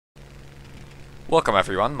Welcome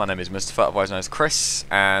everyone, my name is Mustafa, otherwise known as Chris,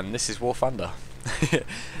 and this is War Thunder.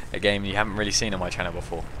 A game you haven't really seen on my channel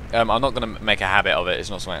before. I'm not going to make a habit of it, it's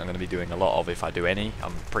not something I'm going to be doing a lot of if I do any.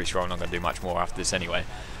 I'm pretty sure I'm not going to do much more after this anyway.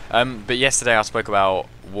 But yesterday I spoke about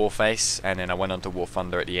Warface, and then I went on to War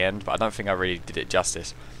Thunder at the end, but I don't think I really did it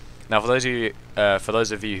justice. Now for those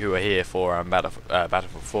of you who are here for Battlefield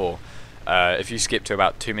 4, if you skip to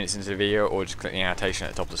about 2 minutes into the video, or just click the annotation at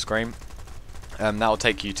the top of the screen, that will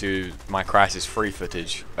take you to my Crysis free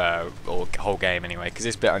footage, or whole game anyway, because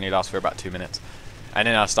this bit only lasts for about 2 minutes. And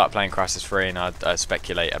then I'll start playing Crysis free, and I'd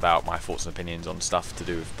speculate about my thoughts and opinions on stuff to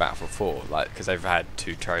do with Battlefield 4, like, because they've had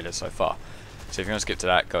 2 trailers so far. So if you want to skip to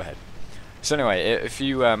that, go ahead. So anyway, if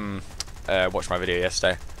you watched my video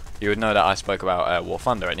yesterday, you would know that I spoke about War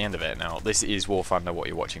Thunder at the end of it. Now, this is War Thunder, what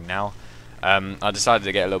you're watching now. I decided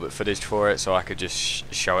to get a little bit of footage for it, so I could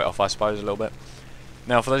just show it off, I suppose, a little bit.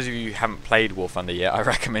 Now, for those of you who haven't played War Thunder yet, I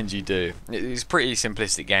recommend you do. It's a pretty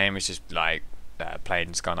simplistic game. It's just like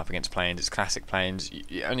planes going up against planes. It's classic planes.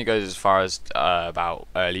 It only goes as far as about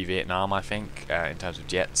early Vietnam, I think, in terms of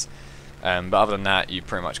jets. But other than that, you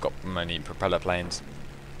pretty much got many propeller planes.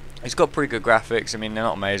 It's got pretty good graphics. I mean, they're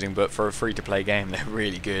not amazing, but for a free-to-play game, they're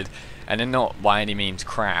really good. And they're not by any means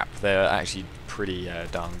crap. They're actually pretty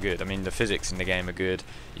darn good. I mean, the physics in the game are good.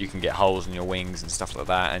 You can get holes in your wings and stuff like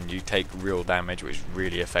that, and you take real damage, which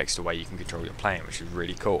really affects the way you can control your plane, which is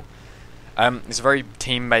really cool. It's a very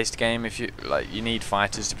team-based game. If you you need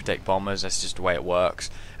fighters to protect bombers. That's just the way it works,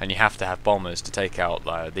 and you have to have bombers to take out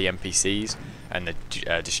the NPCs and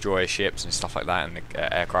the destroyer ships and stuff like that, and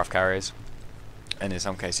the aircraft carriers, and in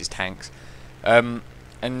some cases tanks. And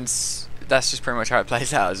that's just pretty much how it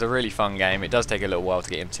plays out. It's a really fun game. It does take a little while to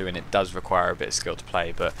get into, and it does require a bit of skill to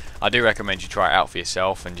play, but I do recommend you try it out for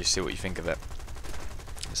yourself and just see what you think of it.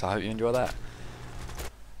 So I hope you enjoy that.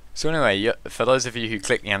 So anyway, for those of you who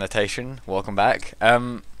clicked the annotation, welcome back. Now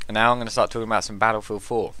I'm going to start talking about some Battlefield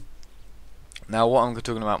 4. Now what I'm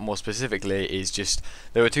talking about more specifically is just,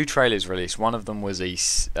 there were 2 trailers released. One of them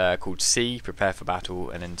was called C, Prepare for Battle,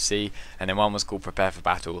 and then C, and then one was called Prepare for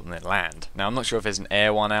Battle and then Land. Now I'm not sure if there's an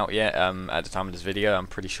air one out yet at the time of this video. I'm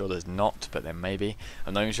pretty sure there's not, but there may be.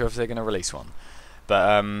 I'm not even sure if they're going to release one.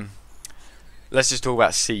 But let's just talk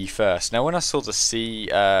about C first. Now when I saw the C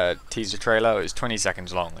teaser trailer, it was 20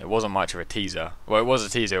 seconds long. It wasn't much of a teaser. Well, it was a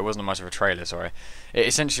teaser, it wasn't much of a trailer, sorry. It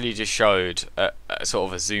essentially just showed a sort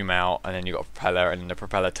of a zoom out, and then you got a propeller, and then the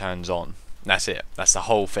propeller turns on. That's it. That's the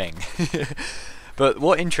whole thing. But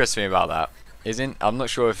what interests me about that is, I'm not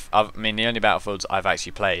sure if I mean, the only Battlefields I've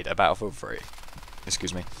actually played are Battlefield 3,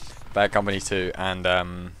 excuse me, Bad Company 2, and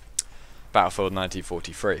Battlefield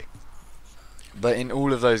 1943. But in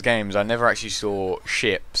all of those games, I never actually saw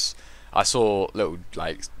ships. I saw little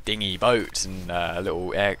like dinghy boats and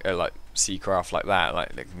little like sea craft like that,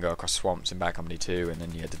 like that can go across swamps in Bad Company 2, and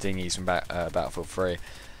then you had the dinghies from Battlefield 3.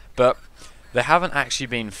 But there haven't actually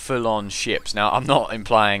been full-on ships. Now, I'm not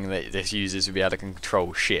implying that this users will be able to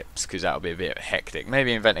control ships, because that would be a bit hectic.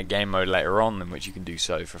 Maybe invent a game mode later on in which you can do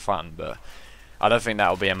so for fun, but I don't think that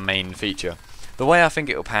will be a main feature. The way I think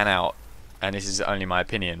it will pan out, and this is only my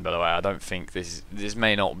opinion, by the way, I don't think this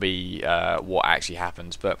may not be what actually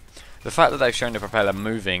happens, but the fact that they've shown the propeller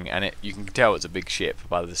moving, and you can tell it's a big ship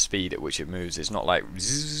by the speed at which it moves. It's not like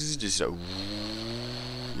zzz, just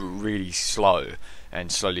really slow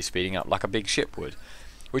and slowly speeding up like a big ship would,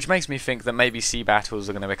 which makes me think that maybe sea battles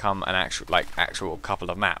are going to become an actual couple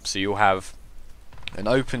of maps. So you'll have an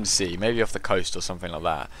open sea, maybe off the coast or something like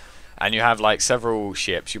that, and you have like several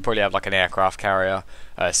ships. You probably have like an aircraft carrier,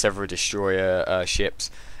 several destroyer ships,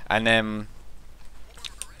 and then,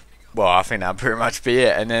 well, I think that'd pretty much be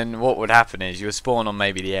it. And then what would happen is you'll spawn on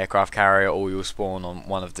maybe the aircraft carrier, or you'll spawn on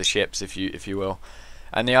one of the ships, if you will.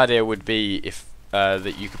 And the idea would be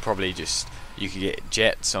that you could probably you could get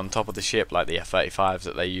jets on top of the ship, like the F-35s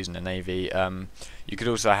that they use in the Navy. You could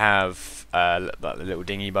also have like the little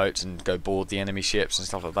dinghy boats and go board the enemy ships and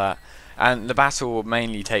stuff like that. And the battle will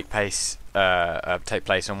mainly take place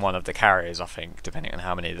on one of the carriers, I think, depending on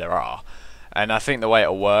how many there are. And I think the way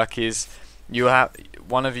it'll work is you have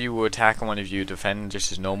one of you will attack and one of you defend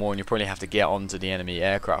just as normal, and you probably have to get onto the enemy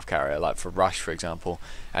aircraft carrier, like for Rush, for example.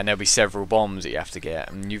 And there'll be several bombs that you have to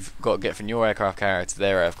get, and you've got to get from your aircraft carrier to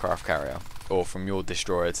their aircraft carrier, or from your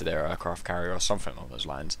destroyer to their aircraft carrier, or something along those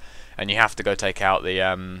lines. And you have to go take out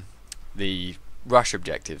the Rush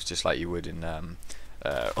objectives, just like you would in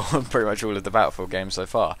pretty much all of the Battlefield games so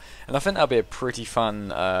far. And I think that'll be a pretty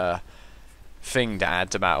fun thing to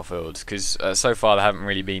add to Battlefield, because so far there haven't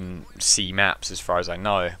really been sea maps as far as I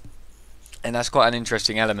know. And that's quite an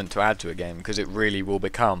interesting element to add to a game, because it really will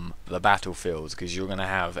become the battlefields, because you're going to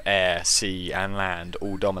have air, sea and land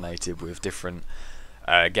all dominated with different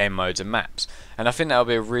game modes and maps. And I think that'll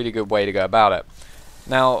be a really good way to go about it.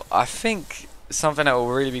 Now, I think something that will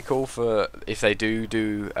really be cool for if they do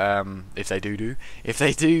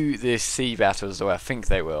this sea battles the way I think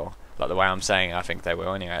they will, like the way I'm saying I think they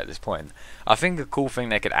will anyway at this point. I think a cool thing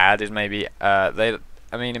they could add is maybe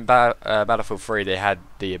in Battlefield 3 they had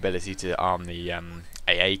the ability to arm the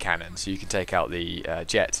AA cannon, so you could take out the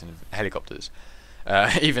jets and helicopters.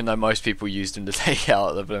 Even though most people used them to take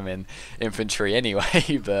out the blooming infantry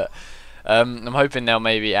anyway, but I'm hoping they'll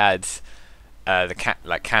maybe add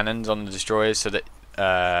the cannons on the destroyers, so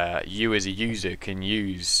that you as a user can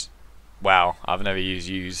use. Wow, I've never used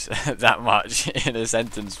use that much in a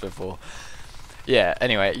sentence before. Yeah.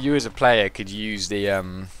 Anyway, you as a player could use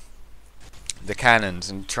the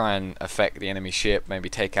cannons and try and affect the enemy ship, maybe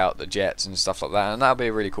take out the jets and stuff like that, and that'll be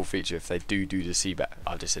a really cool feature if they do the sea battle.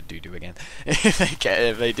 I just said do again.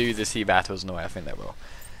 if they do the sea battles in the way I think they will.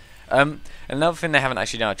 Another thing they haven't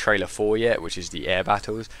actually done a trailer for yet, which is the air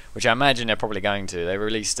battles, which I imagine they're probably going to. They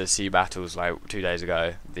released the sea battles like 2 days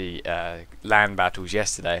ago, the land battles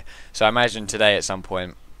yesterday, so I imagine today at some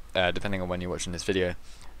point, depending on when you're watching this video,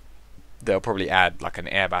 they'll probably add like an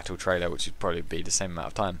air battle trailer, which would probably be the same amount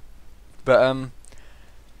of time. But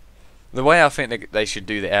the way I think they should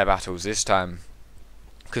do the air battles this time,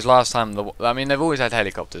 because last time, they've always had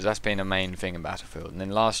helicopters. That's been a main thing in Battlefield. And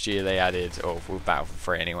then last year they added, or with Battlefield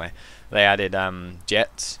 3 anyway, they added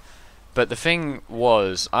jets. But the thing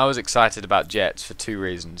was, I was excited about jets for 2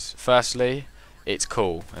 reasons. Firstly, it's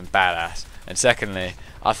cool and badass. And secondly,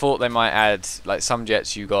 I thought they might add, like some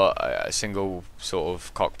jets you got a single sort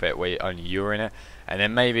of cockpit where only you were in it. And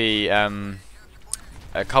then maybe a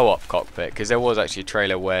co-op cockpit, because there was actually a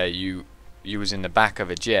trailer where you was in the back of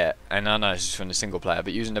a jet, and I know this is from the single player,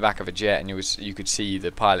 but you was in the back of a jet and you could see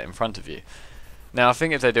the pilot in front of you. Now I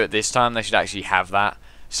think if they do it this time, they should actually have that.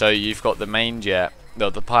 So you've got the main jet,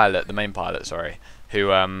 the main pilot, sorry, who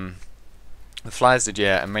flies the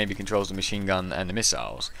jet and maybe controls the machine gun and the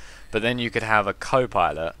missiles. But then you could have a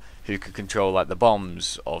co-pilot who could control like the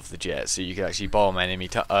bombs of the jet, so you could actually bomb enemy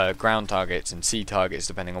ground targets and sea targets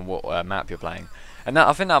depending on what map you're playing. And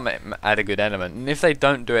I think that might add a good element. And if they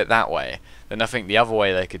don't do it that way, then I think the other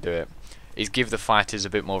way they could do it is give the fighters a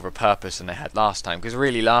bit more of a purpose than they had last time. Because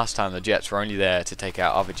really last time the jets were only there to take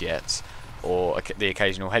out other jets, or the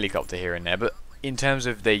occasional helicopter here and there. But in terms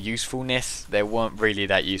of their usefulness, they weren't really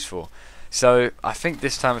that useful. So I think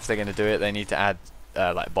this time if they're going to do it, they need to add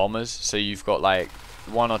like bombers. So you've got like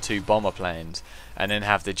 1 or 2 bomber planes, and then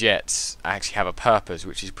have the jets actually have a purpose,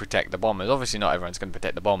 which is protect the bombers. Obviously not everyone's going to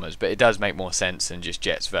protect the bombers, but it does make more sense than just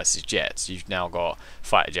jets versus jets. You've now got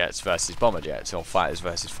fighter jets versus bomber jets, or fighters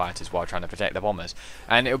versus fighters while trying to protect the bombers.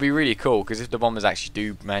 And it'll be really cool, because if the bombers actually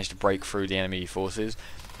do manage to break through the enemy forces,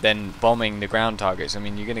 then bombing the ground targets, I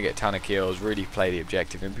mean, you're going to get a ton of kills, really play the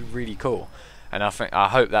objective, and be really cool. And I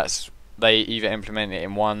hope they either implement it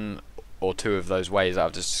in 1 or 2 of those ways that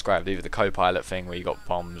I've just described, either the co-pilot thing where you got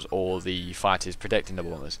bombs, or the fighters protecting the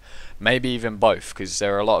bombers. Maybe even both, because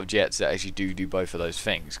there are a lot of jets that actually do both of those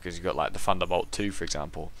things, because you've got like the Thunderbolt 2 for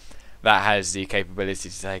example, that has the capability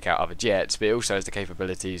to take out other jets, but it also has the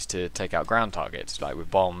capabilities to take out ground targets, like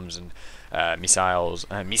with bombs and missiles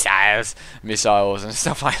and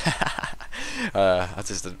stuff like that. I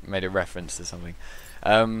just made a reference to something.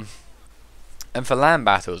 And for land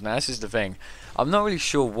battles, now this is the thing, I'm not really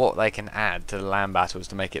sure what they can add to the land battles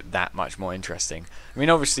to make it that much more interesting. I mean,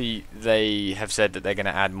 obviously they have said that they're going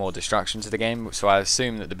to add more destruction to the game, so I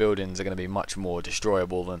assume that the buildings are going to be much more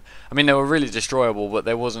destroyable than... I mean, they were really destroyable, but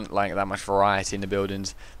there wasn't like that much variety in the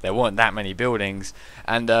buildings. There weren't that many buildings,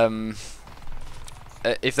 and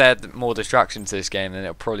if they had more destruction to this game, then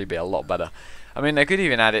it'll probably be a lot better. I mean, they could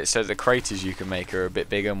even add it so the craters you can make are a bit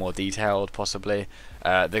bigger, more detailed, possibly.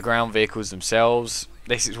 The ground vehicles themselves,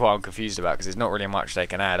 this is what I'm confused about, because there's not really much they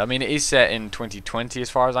can add. I mean, it is set in 2020 as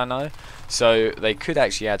far as I know, so they could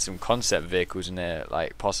actually add some concept vehicles in there,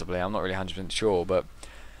 like, possibly. I'm not really 100% sure, but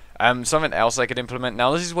something else they could implement.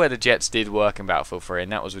 Now, this is where the jets did work in Battlefield 3,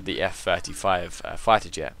 and that was with the F-35 fighter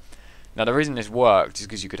jet. Now, the reason this worked is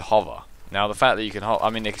because you could hover. Now, the fact that you can I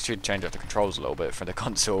mean, they should change up the controls a little bit for the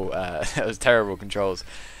console. It was terrible controls.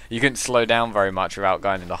 You couldn't slow down very much without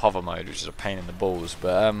going into hover mode, which is a pain in the balls.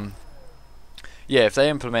 But yeah, if they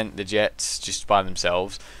implement the jets just by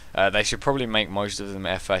themselves, they should probably make most of them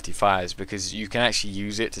F-35s, because you can actually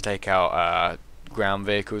use it to take out ground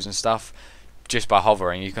vehicles and stuff just by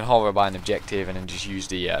hovering. You can hover by an objective and then just use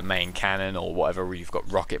the main cannon or whatever, where you've got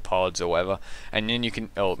rocket pods or whatever, and then you can,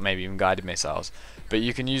 or maybe even guided missiles, but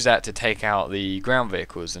you can use that to take out the ground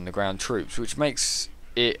vehicles and the ground troops, which makes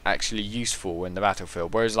it actually useful in the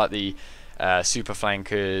battlefield. Whereas like the super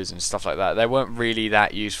flankers and stuff like that, they weren't really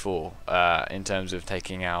that useful in terms of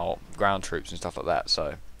taking out ground troops and stuff like that.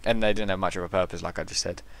 So, and they didn't have much of a purpose, like I just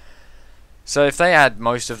said. So if they add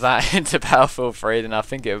most of that into Battlefield 3, then I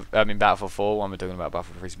think Battlefield 4, when we're talking about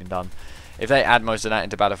Battlefield 3's been done. If they add most of that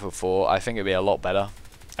into Battlefield 4, I think it'll be a lot better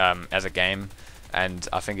as a game, and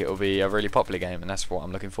I think it will be a really popular game, and that's what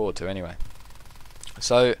I'm looking forward to anyway.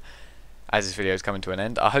 So, as this video is coming to an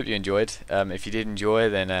end, I hope you enjoyed. If you did enjoy,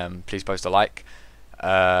 then please post a like.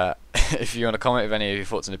 If you want to comment with any of your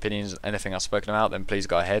thoughts and opinions, anything I've spoken about, then please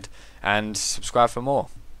go ahead and subscribe for more.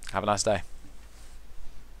 Have a nice day.